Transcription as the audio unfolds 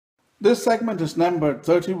This segment is numbered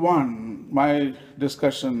 31. My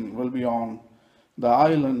discussion will be on the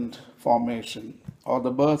island formation, or the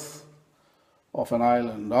birth of an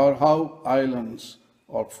island, or how islands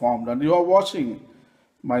are formed. And you are watching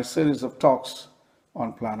my series of talks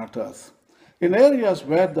on planet Earth. In areas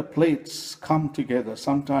where the plates come together,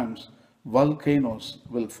 sometimes volcanoes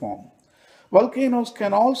will form. Volcanoes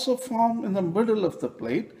can also form in the middle of the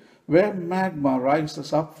plate, where magma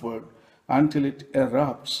rises upward until it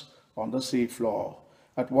erupts on the seafloor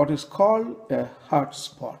at what is called a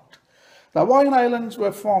hotspot. The Hawaiian Islands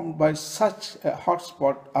were formed by such a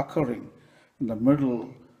hotspot occurring in the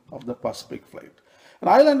middle of the Pacific plate. An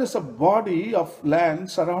island is a body of land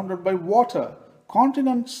surrounded by water.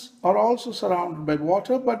 Continents are also surrounded by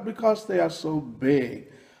water, but because they are so big,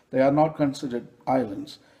 they are not considered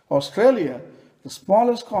islands. Australia, the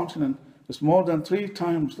smallest continent, is more than 3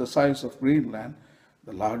 times the size of Greenland,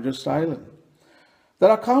 the largest island. There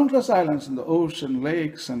are countless islands in the ocean,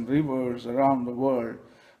 lakes, and rivers around the world.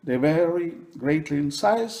 They vary greatly in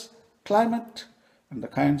size, climate, and the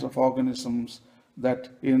kinds of organisms that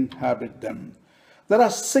inhabit them. There are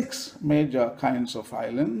 6 major kinds of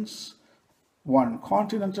islands. 1,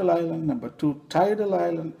 continental island. Number 2, tidal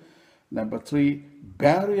island. Number 3,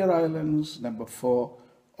 barrier islands. Number 4,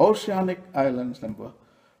 oceanic islands. Number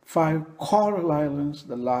 5, coral islands.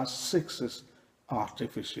 The last 6 is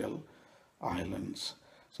artificial islands.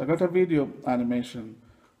 So I got a video animation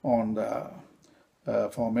on the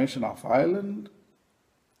formation of island.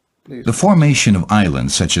 Please. The formation of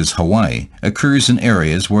islands such as Hawaii occurs in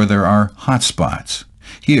areas where there are hot spots.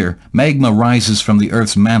 Here, magma rises from the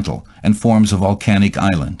Earth's mantle and forms a volcanic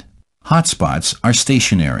island. Hot spots are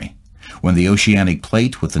stationary. When the oceanic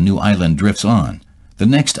plate with the new island drifts on, the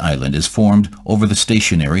next island is formed over the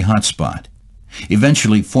stationary hot spot,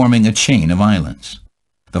 eventually forming a chain of islands.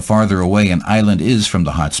 The farther away an island is from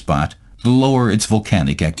the hot spot, the lower its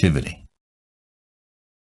volcanic activity.